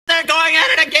they're going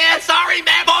at it again. Sorry,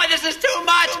 man, boy, this is too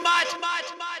much.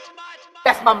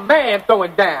 That's my man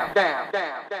throwing down.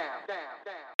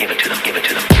 Give it to them, give it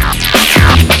to them.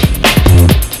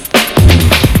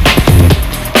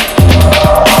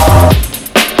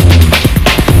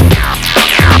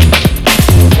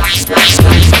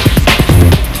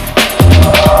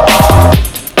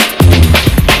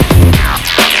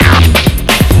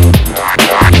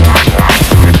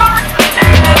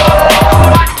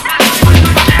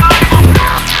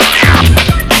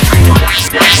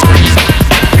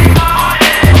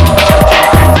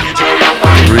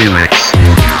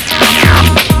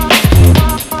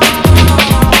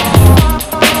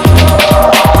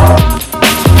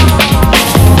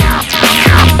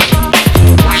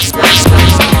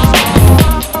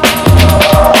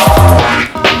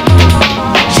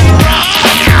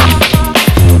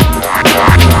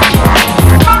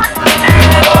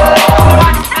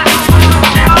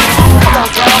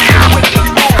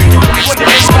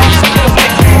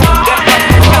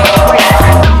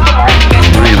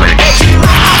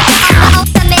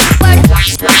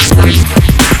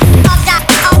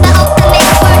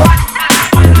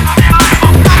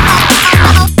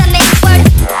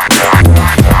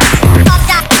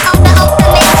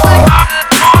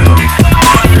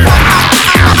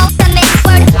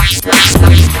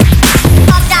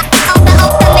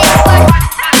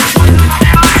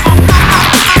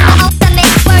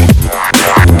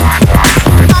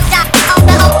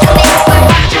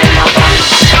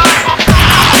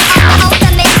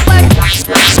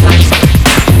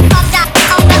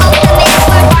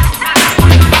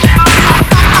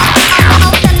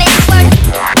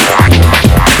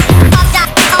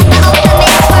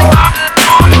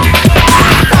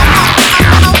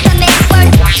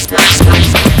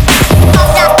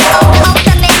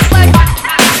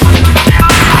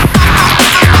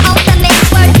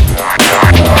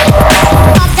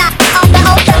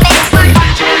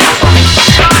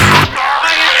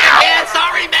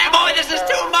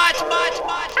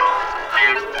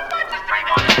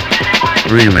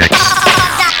 Remix.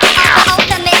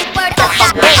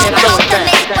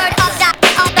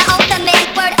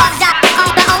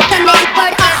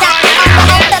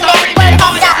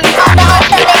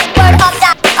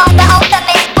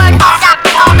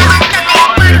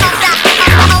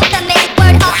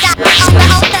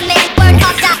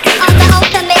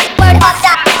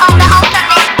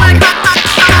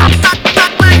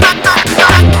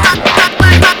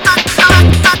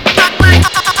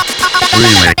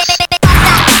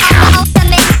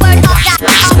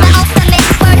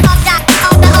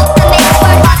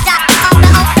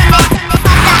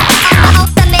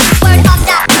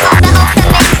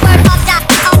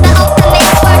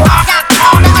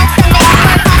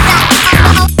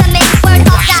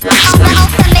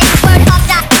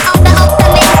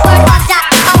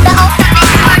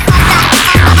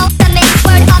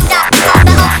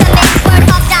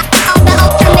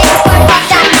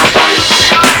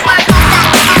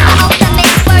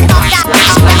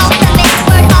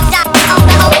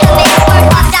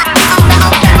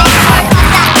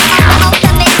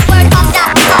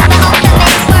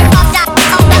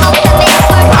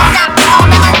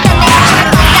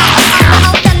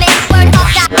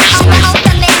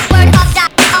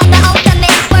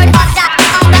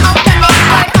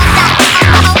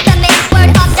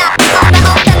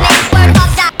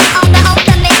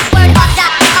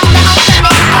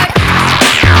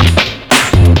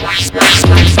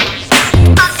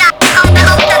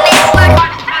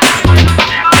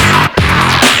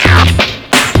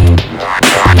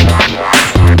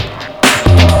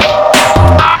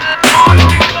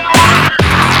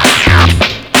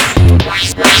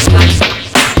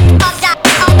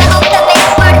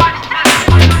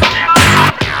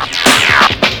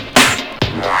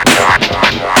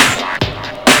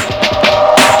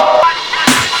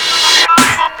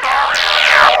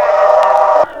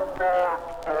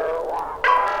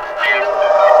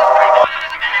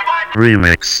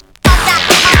 Remix.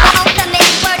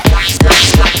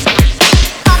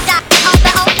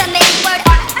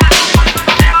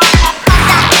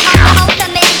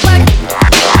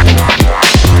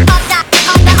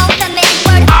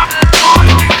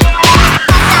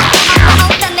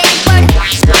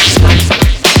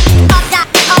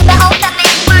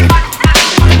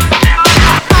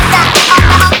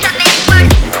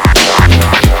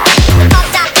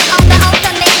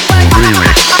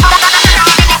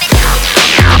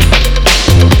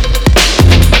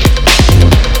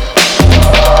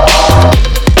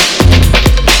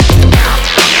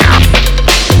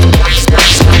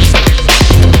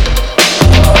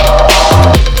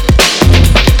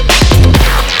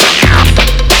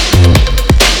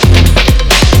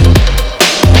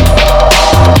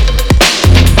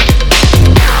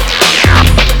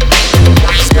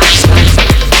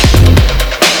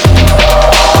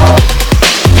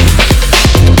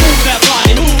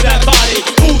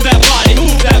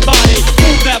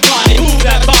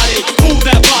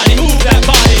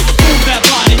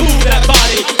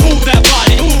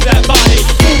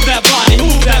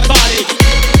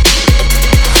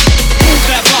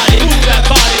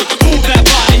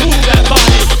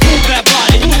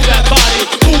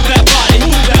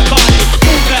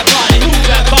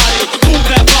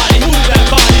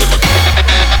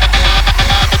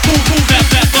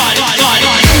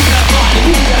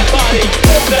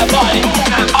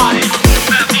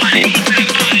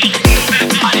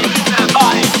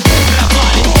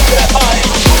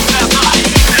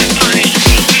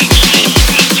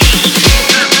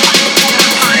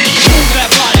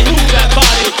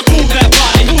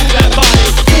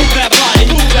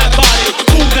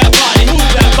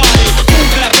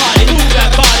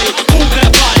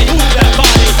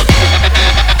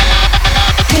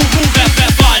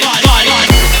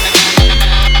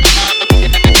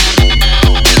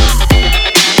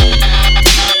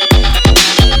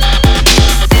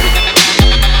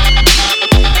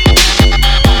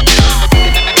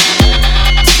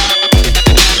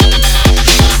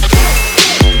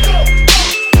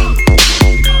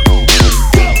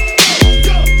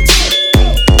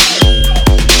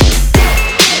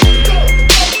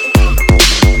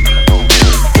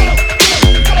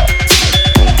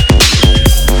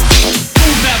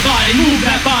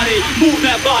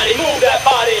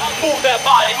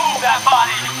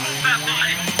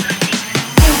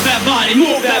 that body,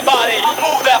 move that body,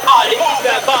 move that body, move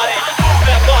that body, move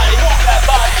that body, move that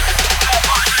body.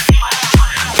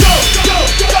 Go, go,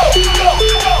 go, go,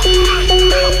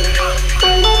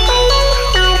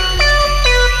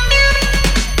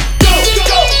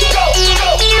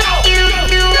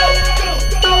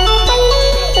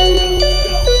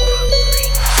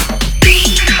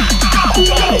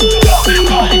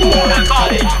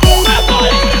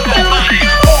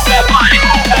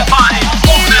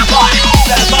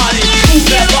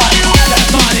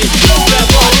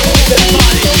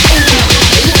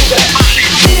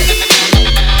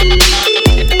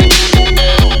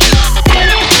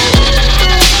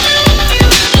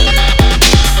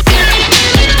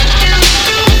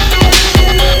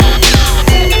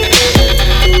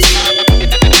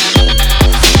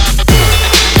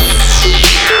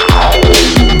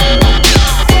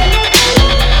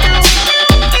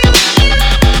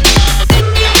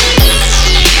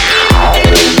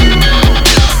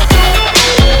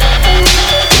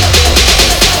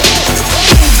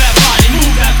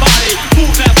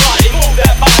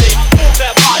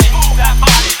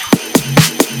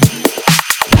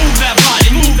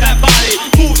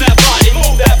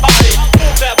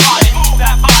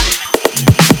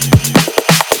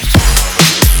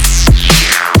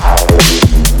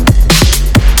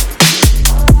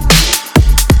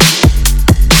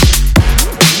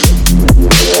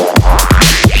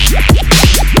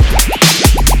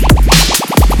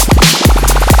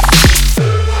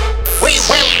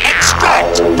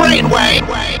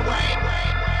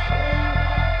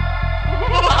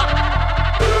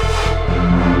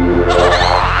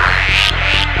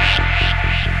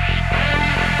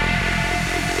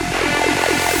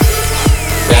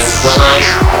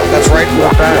 That's right,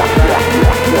 we're back.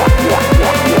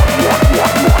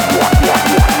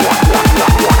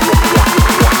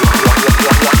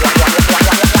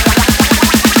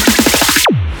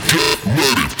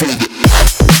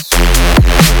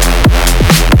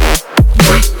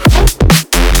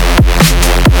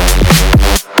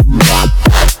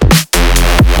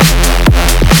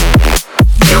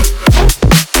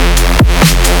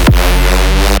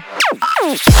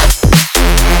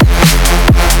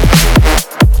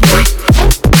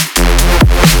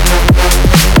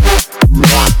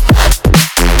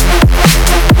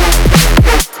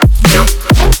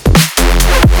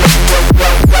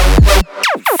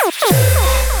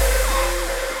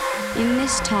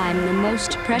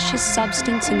 Precious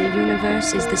substance in the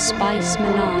universe is the spice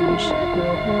melange.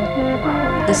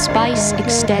 The spice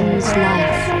extends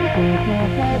life.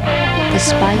 The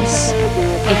spice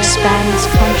expands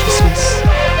consciousness.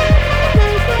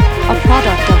 A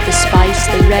product of the spice,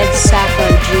 the red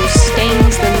sapphire juice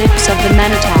stains the lips of the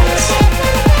Menotaurs,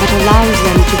 but allows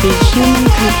them to be human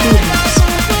computers,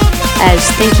 as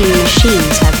thinking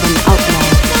machines have been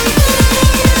outlawed.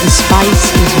 The spice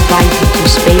is vital to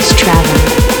space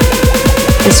travel.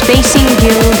 The Spacing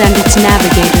Guild and its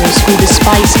navigators, who the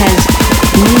spice has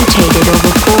mutated over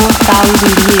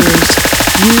 4,000 years,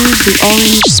 use the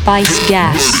orange spice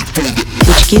gas,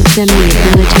 which gives them the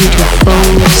ability to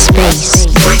fold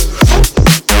space.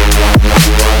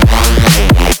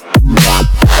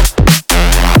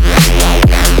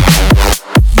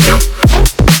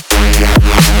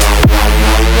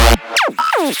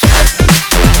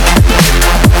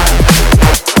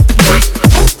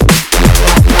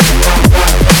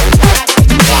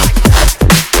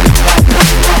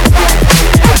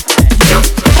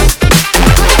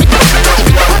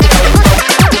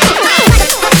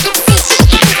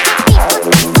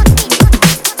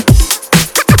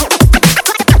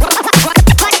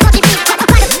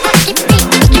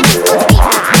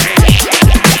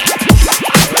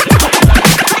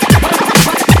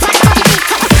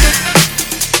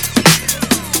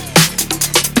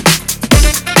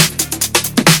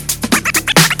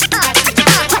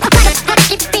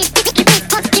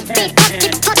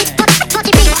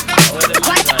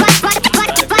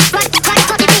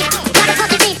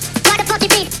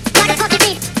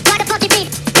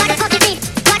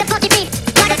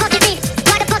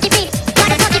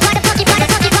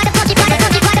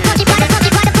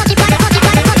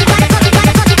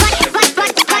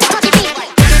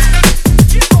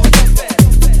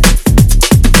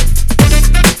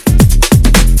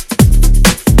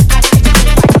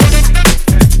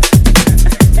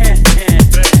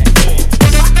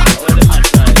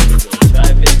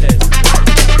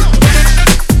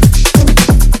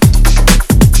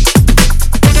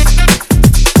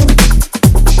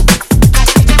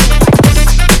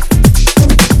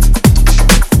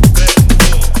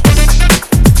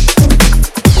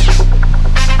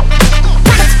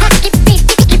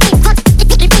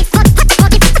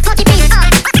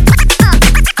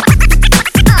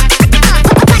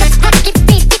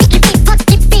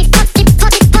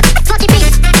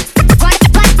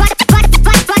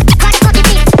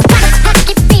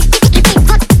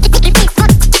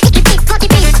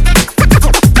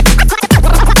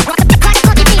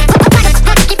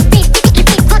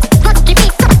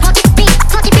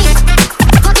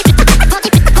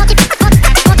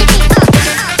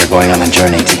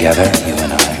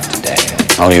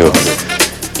 all you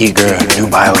eager,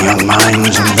 nubile young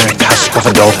minds on the very cusp of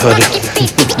adulthood.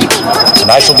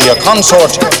 And I shall be your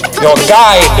consort, your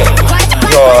guide,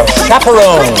 your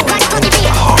chaperone into the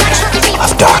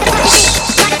heart of darkness.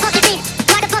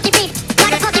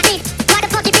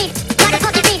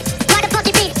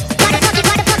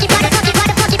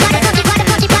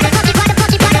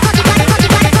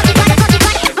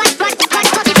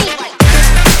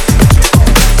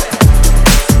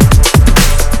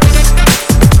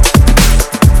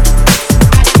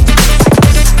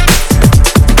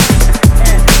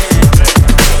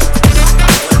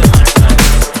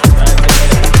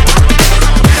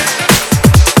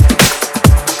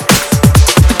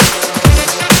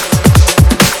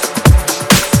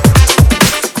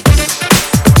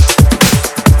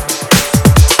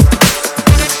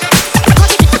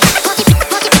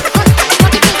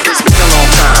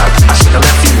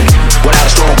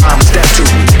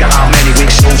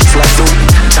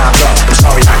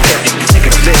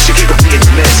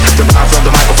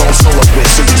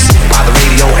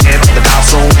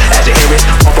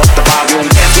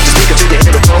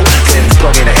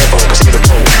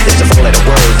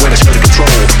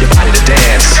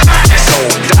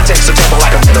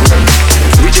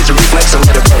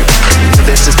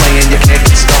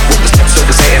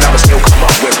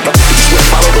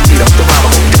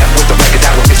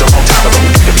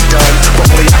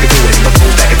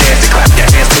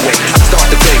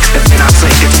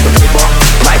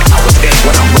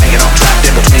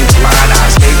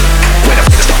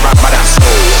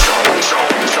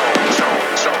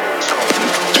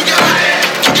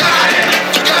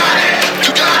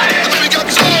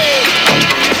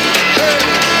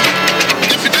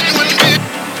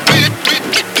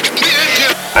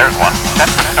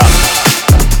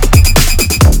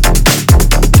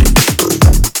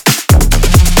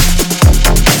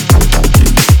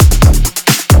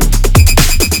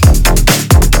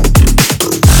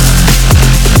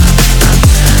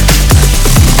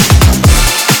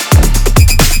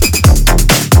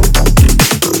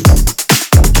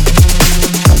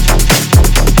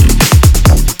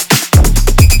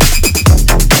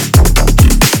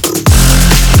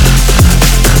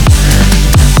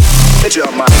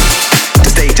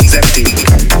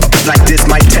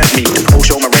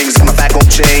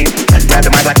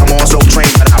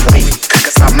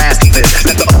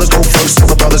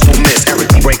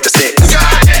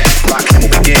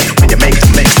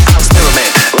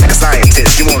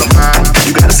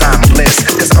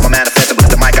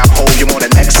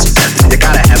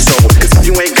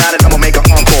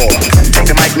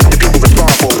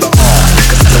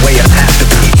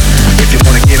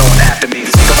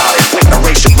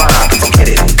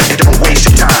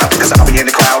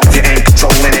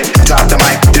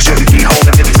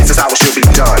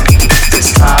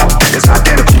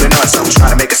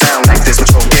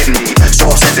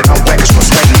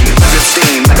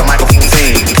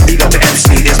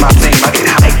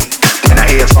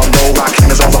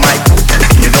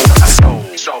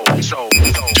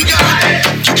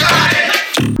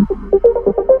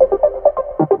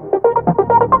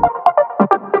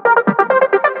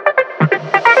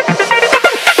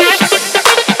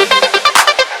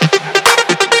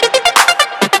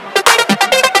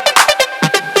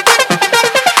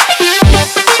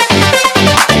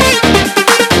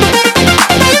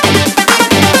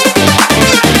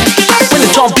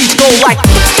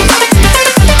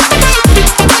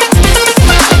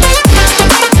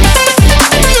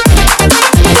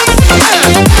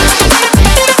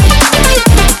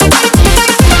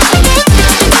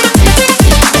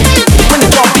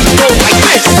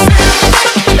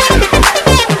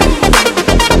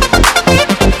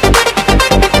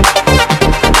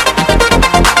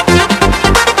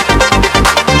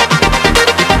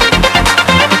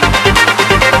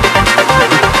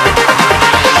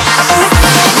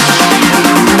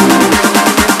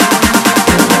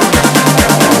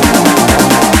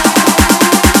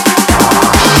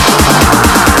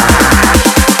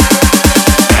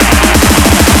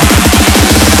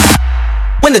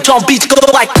 When the drum beats go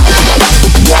like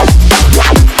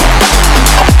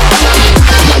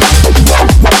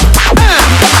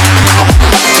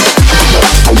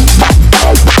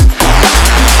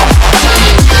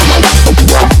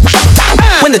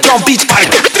when the drum beats like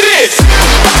this.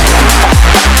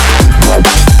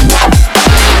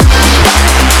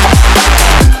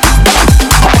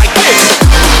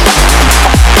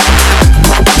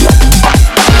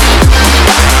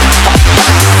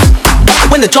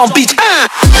 When the drum beats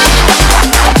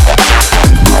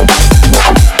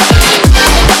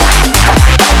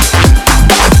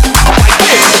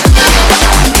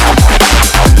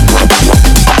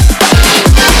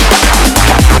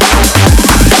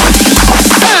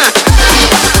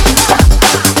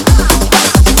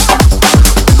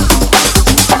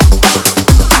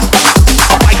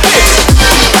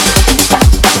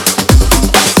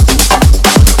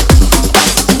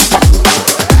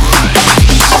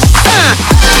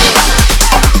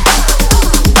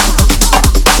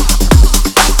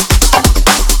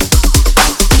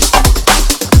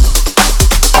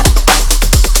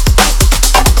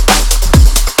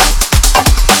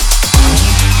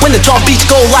when the drum beats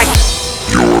go like.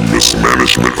 Your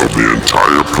mismanagement of the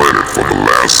entire planet for the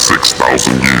last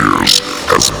 6,000 years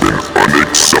has been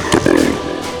unacceptable.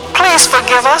 Please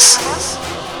forgive us.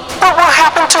 What will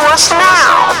happen to us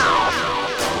now?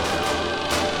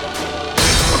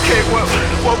 Okay,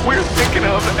 what we're thinking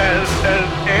of as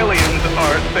aliens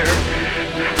are they're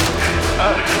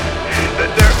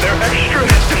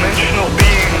extra-dimensional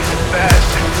beings that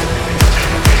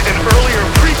an earlier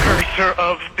precursor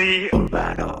of the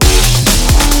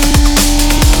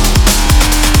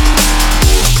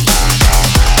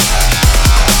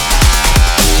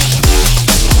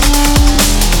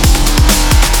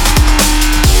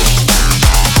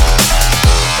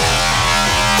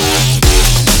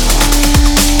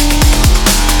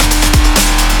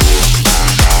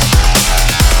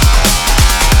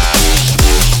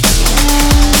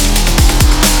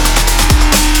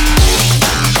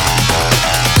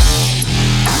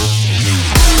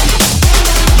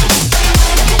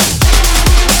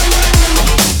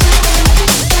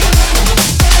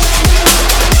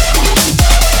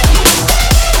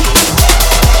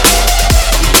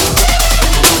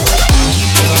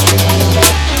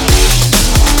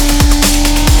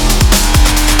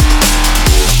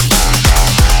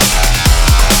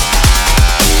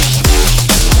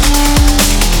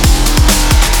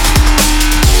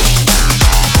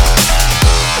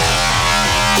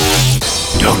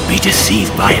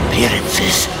deceived by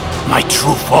appearances. My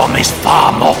true form is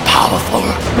far more powerful.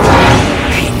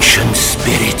 Ancient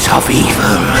spirits of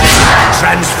evil,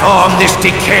 transform this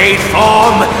decayed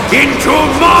form into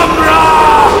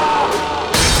Mumra!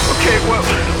 Okay,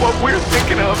 what we're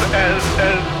thinking of as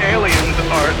aliens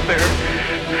are they're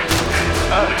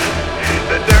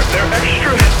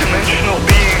extra-dimensional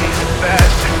beings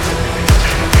that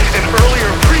an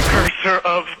earlier precursor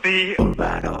of the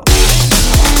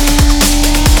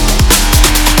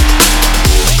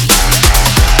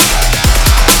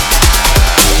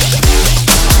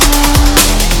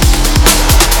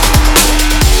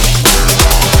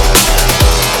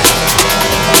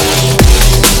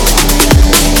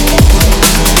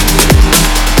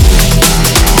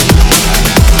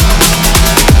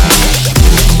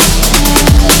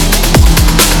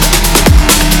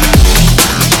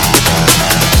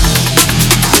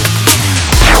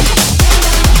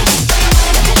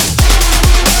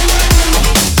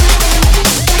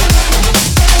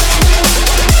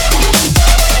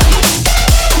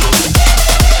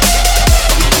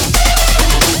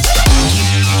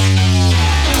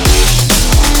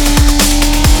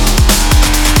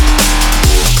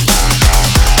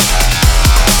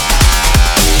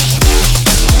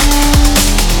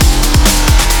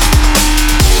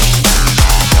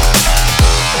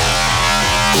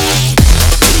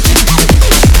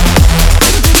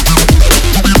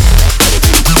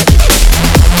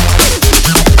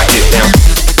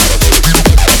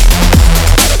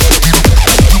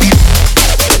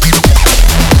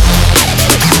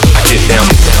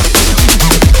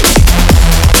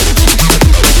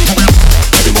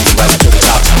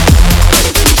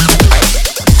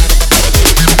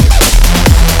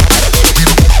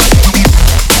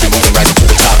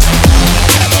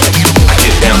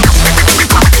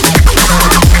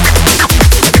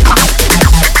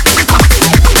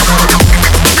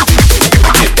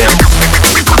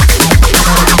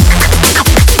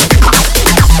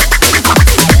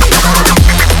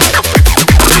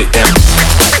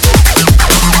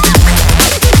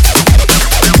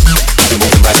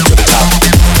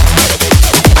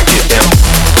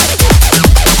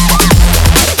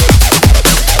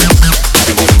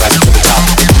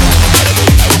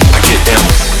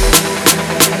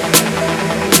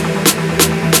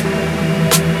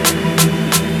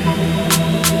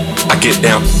get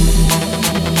down.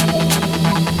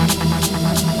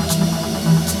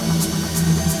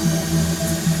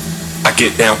 I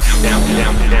get down.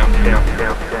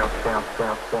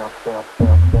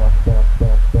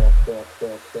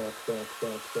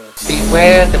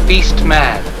 Beware the beast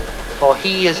man, for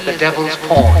he is the devil's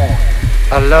pawn.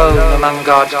 Alone among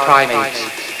God's primates,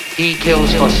 he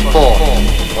kills for sport,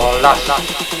 or lust,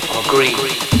 or greed.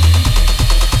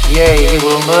 Yea, he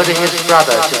will murder his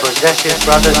brother to possess his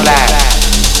brother's land.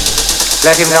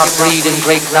 Let him not breed in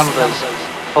great numbers,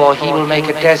 for he will make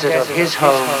a desert of his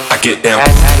home. I get down.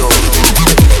 And yours.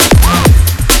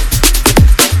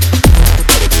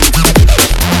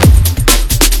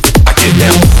 I get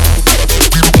down.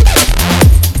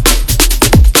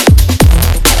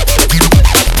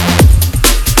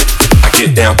 I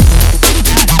get down.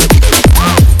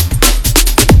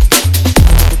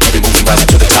 We moving right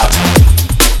to the top.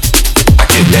 I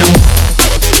get down.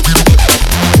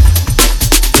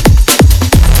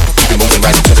 We moving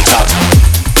right to the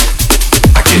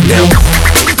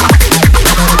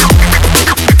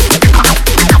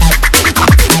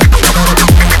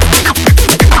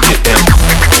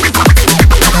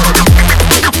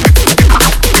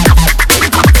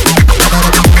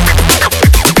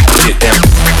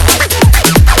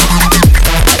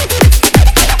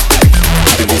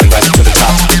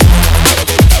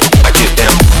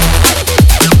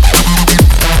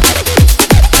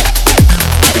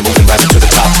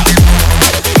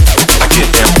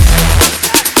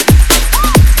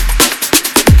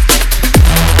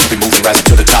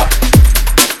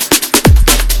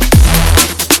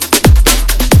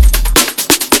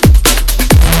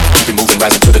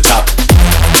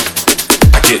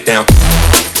get down.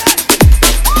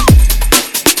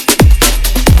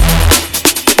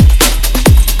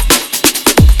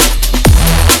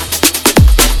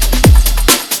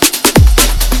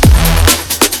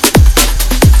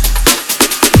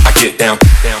 Get down,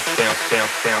 down, down, down,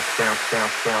 down, down,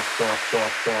 down, down,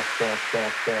 down,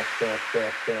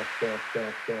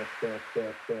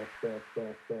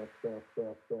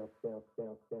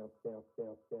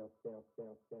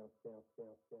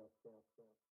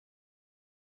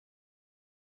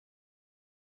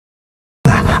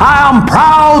 I am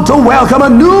proud to welcome a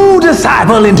new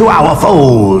disciple into our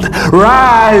fold.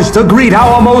 Rise to greet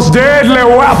our most deadly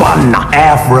weapon,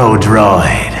 Afro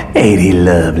Droid. Ain't he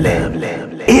lovely?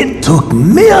 It took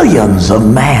millions of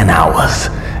man-hours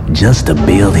just to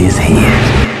build his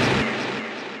head.